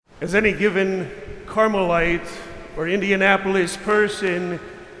as any given Carmelite or Indianapolis person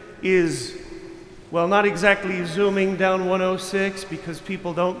is, well, not exactly zooming down 106, because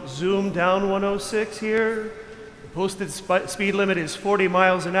people don't zoom down 106 here. The posted speed limit is 40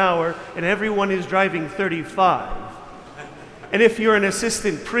 miles an hour, and everyone is driving 35. And if you're an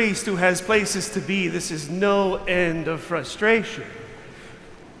assistant priest who has places to be, this is no end of frustration.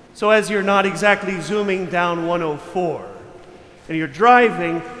 So as you're not exactly zooming down 104, and you're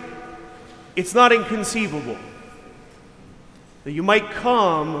driving, it's not inconceivable that you might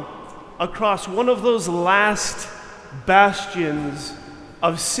come across one of those last bastions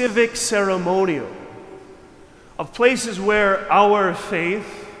of civic ceremonial, of places where our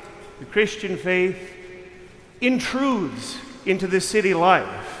faith, the Christian faith, intrudes into the city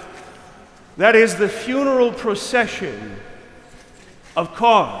life. That is the funeral procession of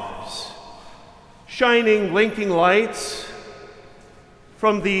cars, shining, blinking lights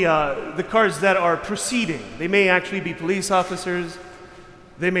from the cars that are proceeding. They may actually be police officers,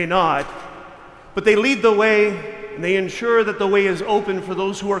 they may not, but they lead the way and they ensure that the way is open for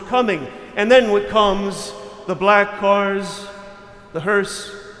those who are coming. And then what comes, the black cars, the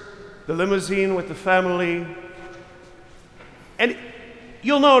hearse, the limousine with the family. And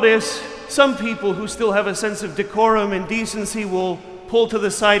you'll notice some people who still have a sense of decorum and decency will pull to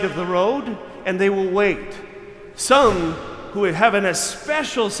the side of the road and they will wait. Some who have an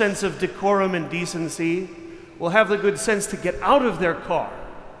especial sense of decorum and decency will have the good sense to get out of their car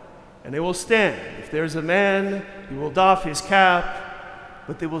and they will stand. If there's a man, he will doff his cap,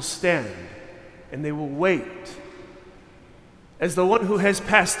 but they will stand and they will wait as the one who has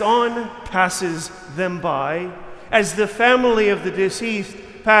passed on passes them by. As the family of the deceased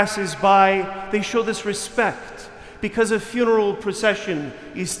passes by, they show this respect because a funeral procession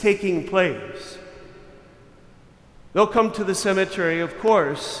is taking place. They'll come to the cemetery, of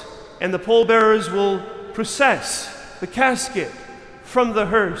course, and the pallbearers will process the casket from the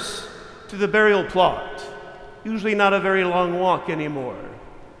hearse to the burial plot. Usually not a very long walk anymore.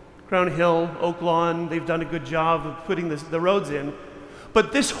 Crown Hill, Oak Lawn, they've done a good job of putting the roads in.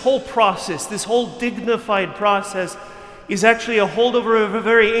 But this whole process, this whole dignified process, is actually a holdover of a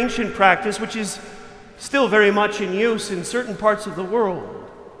very ancient practice which is still very much in use in certain parts of the world,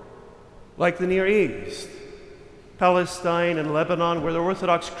 like the Near East, Palestine and Lebanon, where the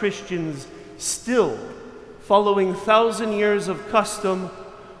Orthodox Christians still, following 1,000 years of custom,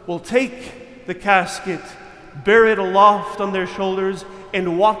 will take the casket, bear it aloft on their shoulders,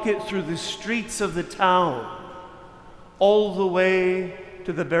 and walk it through the streets of the town, all the way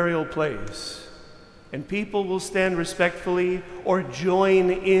to the burial place. And people will stand respectfully or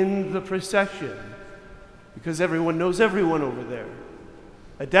join in the procession, because everyone knows everyone over there.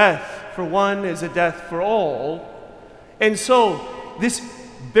 A death for one is a death for all. And so this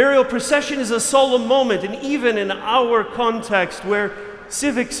burial procession is a solemn moment, and even in our context where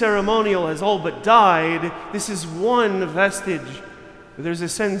civic ceremonial has all but died, this is one vestige. There's a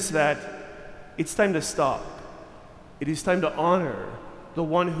sense that it's time to stop. It is time to honor the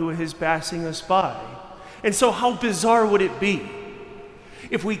one who is passing us by. And so how bizarre would it be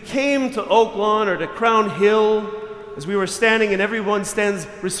if we came to Oak Lawn or to Crown Hill as we were standing and everyone stands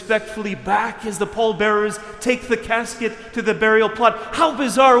respectfully back as the pallbearers take the casket to the burial plot? How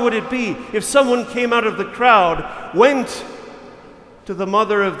bizarre would it be if someone came out of the crowd, went to the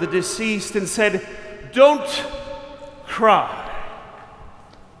mother of the deceased and said, "Don't cry.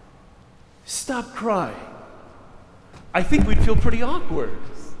 Stop crying." I think we'd feel pretty awkward.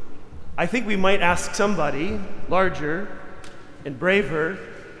 I think we might ask somebody larger and braver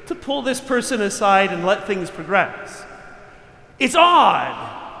to pull this person aside and let things progress. It's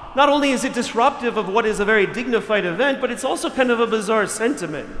odd. Not only is it disruptive of what is a very dignified event, but it's also kind of a bizarre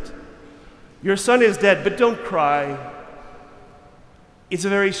sentiment. Your son is dead, but don't cry. It's a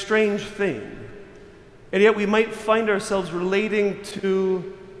very strange thing. And yet we might find ourselves relating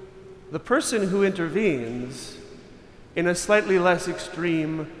to the person who intervenes in a slightly less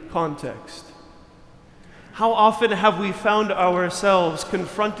extreme context. How often have we found ourselves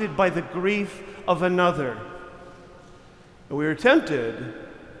confronted by the grief of another, and we are tempted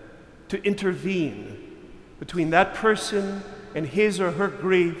to intervene between that person and his or her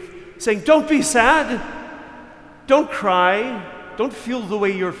grief, saying, "Don't be sad, don't cry, don't feel the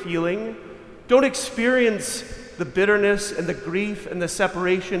way you're feeling, don't experience the bitterness and the grief and the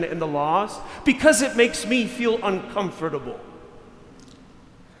separation and the loss, because it makes me feel uncomfortable.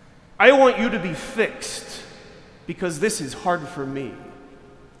 I want you to be fixed because this is hard for me."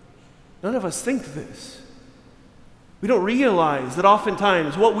 None of us think this. We don't realize that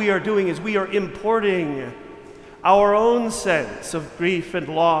oftentimes what we are doing is we are importing our own sense of grief and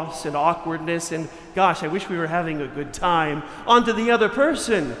loss and awkwardness and, gosh, I wish we were having a good time, onto the other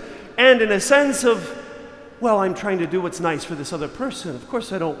person. And in a sense of, well, I'm trying to do what's nice for this other person. Of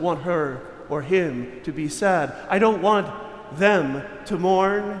course I don't want her or him to be sad. I don't want them to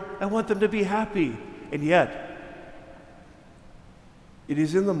mourn. I want them to be happy. And yet, it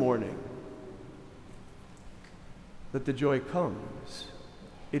is in the morning that the joy comes.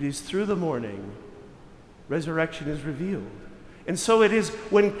 It is through the morning resurrection is revealed. And so it is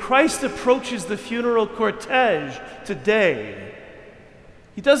when Christ approaches the funeral cortege today,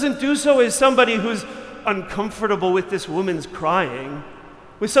 he doesn't do so as somebody who's uncomfortable with this woman's crying,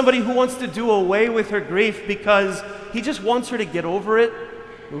 with somebody who wants to do away with her grief because he just wants her to get over it,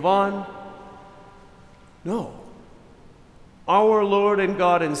 move on. No. Our Lord and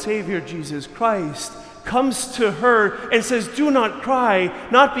God and Savior Jesus Christ comes to her and says, do not cry,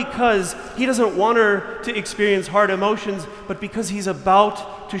 not because he doesn't want her to experience hard emotions, but because he's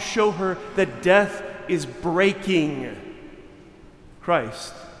about to show her that death is breaking.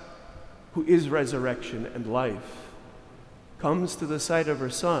 Christ, who is resurrection and life, comes to the side of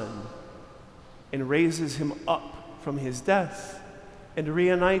her Son and raises him up from his death and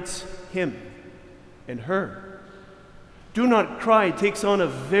reunites him and her. Do not cry takes on a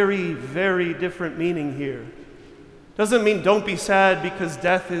very, very different meaning here. Doesn't mean don't be sad because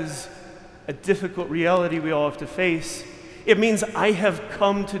death is a difficult reality we all have to face. It means I have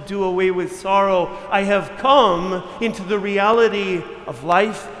come to do away with sorrow. I have come into the reality of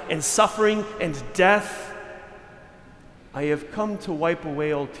life and suffering and death. I have come to wipe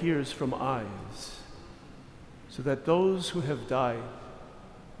away all tears from eyes so that those who have died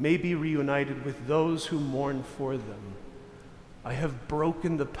may be reunited with those who mourn for them. I have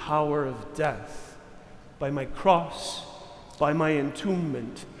broken the power of death by my cross, by my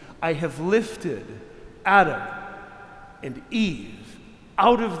entombment. I have lifted Adam and Eve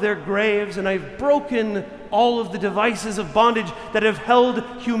out of their graves, and I've broken all of the devices of bondage that have held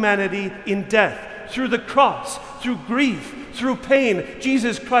humanity in death. Through the cross, through grief, through pain,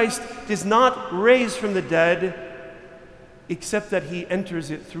 Jesus Christ does not raise from the dead except that he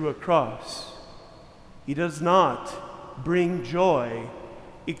enters it through a cross. He does not bring joy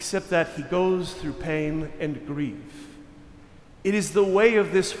except that he goes through pain and grief. It is the way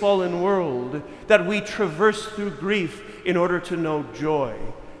of this fallen world that we traverse through grief in order to know joy.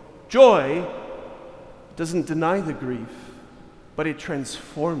 Joy doesn't deny the grief, but it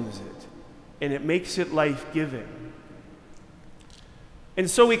transforms it, and it makes it life-giving. And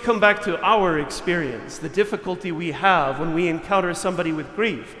so we come back to our experience, the difficulty we have when we encounter somebody with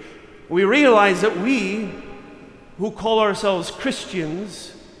grief. We realize that we, who call ourselves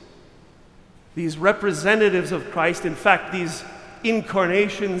Christians, these representatives of Christ, in fact, these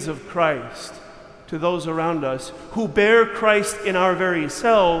incarnations of Christ to those around us, who bear Christ in our very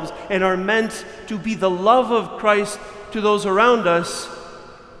selves and are meant to be the love of Christ to those around us,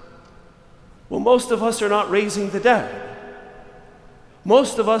 well, most of us are not raising the dead.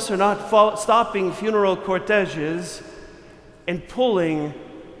 Most of us are not stopping funeral corteges and pulling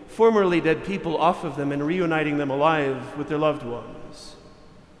formerly dead people off of them and reuniting them alive with their loved ones.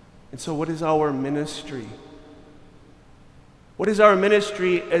 And so what is our ministry? What is our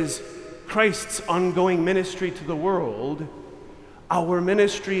ministry as Christ's ongoing ministry to the world? Our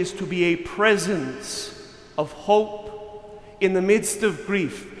ministry is to be a presence of hope in the midst of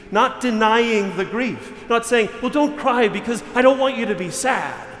grief, not denying the grief, not saying, well, don't cry because I don't want you to be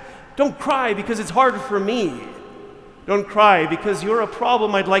sad. Don't cry because it's hard for me. Don't cry because you're a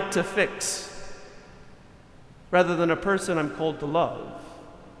problem I'd like to fix, rather than a person I'm called to love.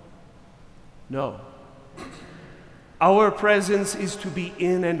 No. Our presence is to be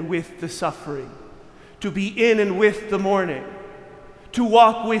in and with the suffering, to be in and with the mourning, to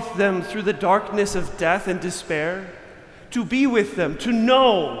walk with them through the darkness of death and despair, to be with them, to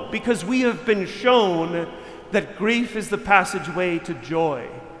know, because we have been shown that grief is the passageway to joy,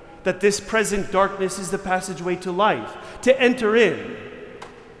 that this present darkness is the passageway to life, to enter in.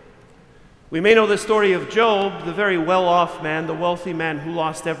 We may know the story of Job, the very well-off man, the wealthy man who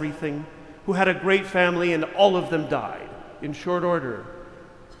lost everything, who had a great family, and all of them died in short order.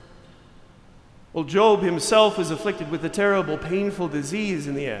 Well, Job himself was afflicted with a terrible, painful disease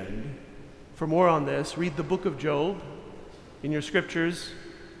in the end. For more on this, read the book of Job in your scriptures,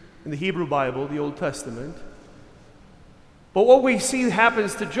 in the Hebrew Bible, the Old Testament. But what we see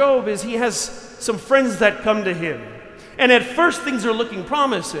happens to Job is he has some friends that come to him. And at first, things are looking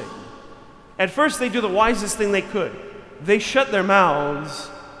promising. At first, they do the wisest thing they could. They shut their mouths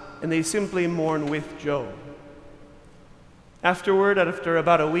and they simply mourn with Job. Afterward, after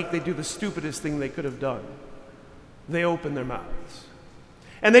about a week, they do the stupidest thing they could have done. they open their mouths.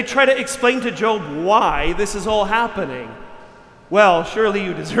 And they try to explain to Job why this is all happening. Well, surely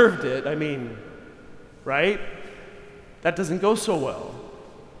you deserved it. I mean, right? That doesn't go so well.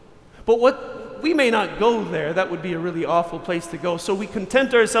 But we may not go there. That would be a really awful place to go. So we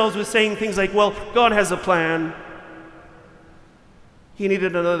content ourselves with saying things like, well, God has a plan. He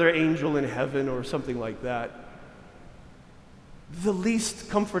needed another angel in heaven or something like that. The least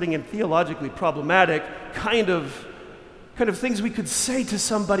comforting and theologically problematic kind of things we could say to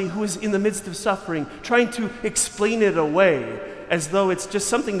somebody who is in the midst of suffering, trying to explain it away as though it's just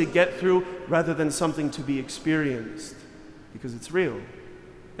something to get through rather than something to be experienced, because it's real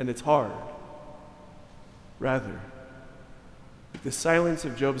and it's hard. Rather, the silence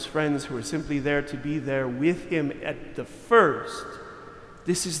of Job's friends who are simply there to be there with him at the first,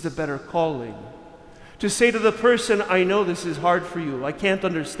 this is the better calling. To say to the person, I know this is hard for you, I can't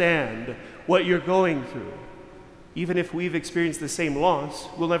understand what you're going through. Even if we've experienced the same loss,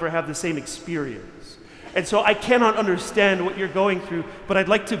 we'll never have the same experience. And so I cannot understand what you're going through, but I'd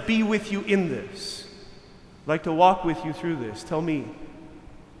like to be with you in this. I'd like to walk with you through this. Tell me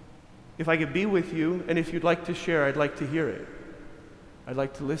if I could be with you, and if you'd like to share, I'd like to hear it. I'd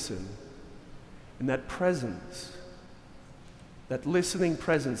like to listen. And that presence, that listening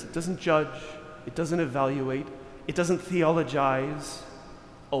presence, it doesn't judge, it doesn't evaluate, it doesn't theologize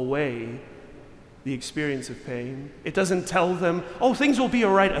away the experience of pain. It doesn't tell them, oh, things will be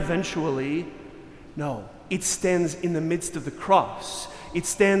all right eventually. No, it stands in the midst of the cross. It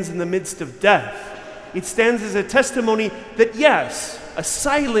stands in the midst of death. It stands as a testimony that, yes, a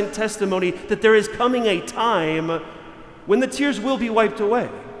silent testimony that there is coming a time when the tears will be wiped away,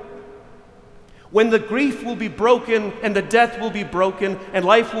 when the grief will be broken and the death will be broken and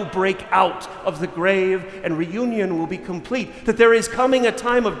life will break out of the grave and reunion will be complete, that there is coming a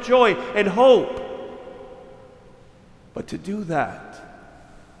time of joy and hope. But to do that,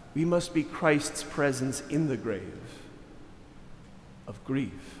 we must be Christ's presence in the grave of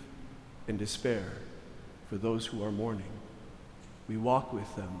grief and despair for those who are mourning. We walk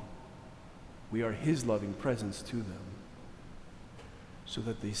with them. We are His loving presence to them, so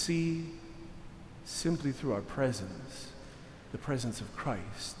that they see simply through our presence the presence of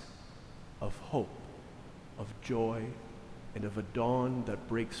Christ, of hope, of joy, and of a dawn that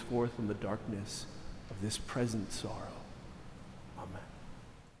breaks forth in the darkness of this present sorrow.